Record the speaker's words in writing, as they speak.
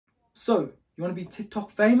So, you want to be TikTok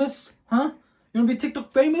famous? Huh? You want to be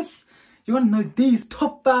TikTok famous? You want to know these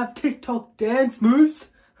top 5 TikTok dance moves?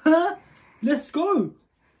 Huh? Let's go!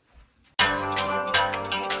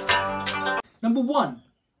 Number 1.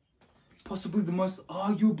 Possibly the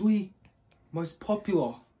arguably most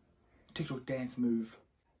popular TikTok dance move.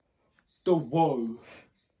 The whoa.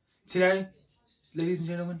 Today, ladies and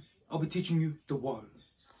gentlemen, I'll be teaching you the whoa.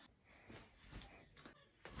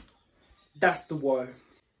 That's the whoa.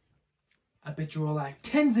 I bet you're all like,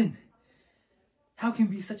 Tenzin, how can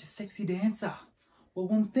you be such a sexy dancer? Well,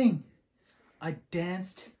 one thing, I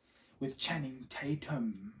danced with Channing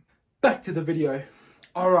Tatum. Back to the video.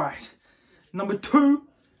 Alright, number 2,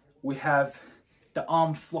 we have the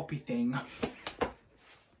arm floppy thing.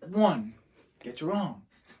 1, get your arm.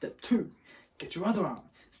 Step 2, get your other arm.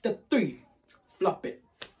 Step 3, flop it,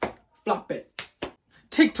 flop it.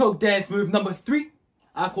 TikTok dance move number 3,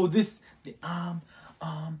 I call this the arm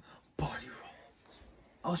body roll.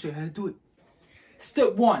 I'll show you how to do it.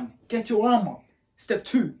 Step 1, get your arm up. Step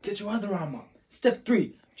 2, get your other arm up. Step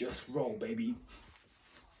 3, just roll, baby.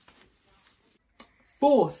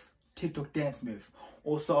 4th TikTok dance move,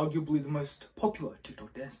 also arguably the most popular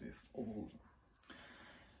TikTok dance move of all.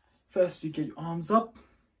 First, you get your arms up,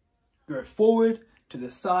 go forward, to the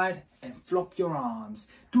side, and flop your arms.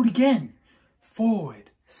 Do it again. Forward,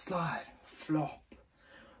 slide, flop.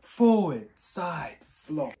 Forward, side,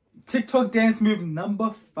 flop. TikTok dance move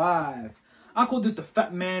number 5. I call this the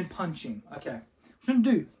fat man punching. Okay, what you're gonna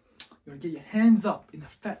do, you're gonna get your hands up in the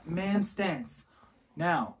fat man stance.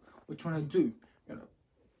 Now, what you're gonna do, you're gonna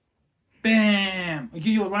bam, I give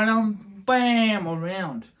you a right arm, bam,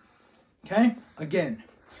 around. Okay, again,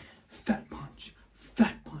 fat punch,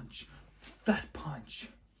 fat punch, fat punch.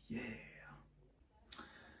 Yeah.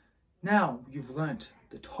 Now you've learnt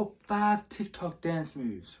the top 5 TikTok dance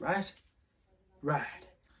moves, right? Right.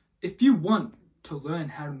 If you want to learn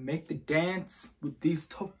how to make the dance with these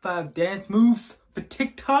top 5 dance moves for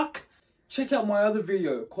TikTok, check out my other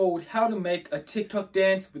video called How to Make a TikTok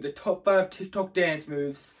Dance with the top 5 TikTok dance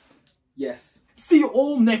moves. Yes. See you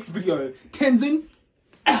all next video. Tenzin,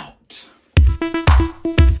 out.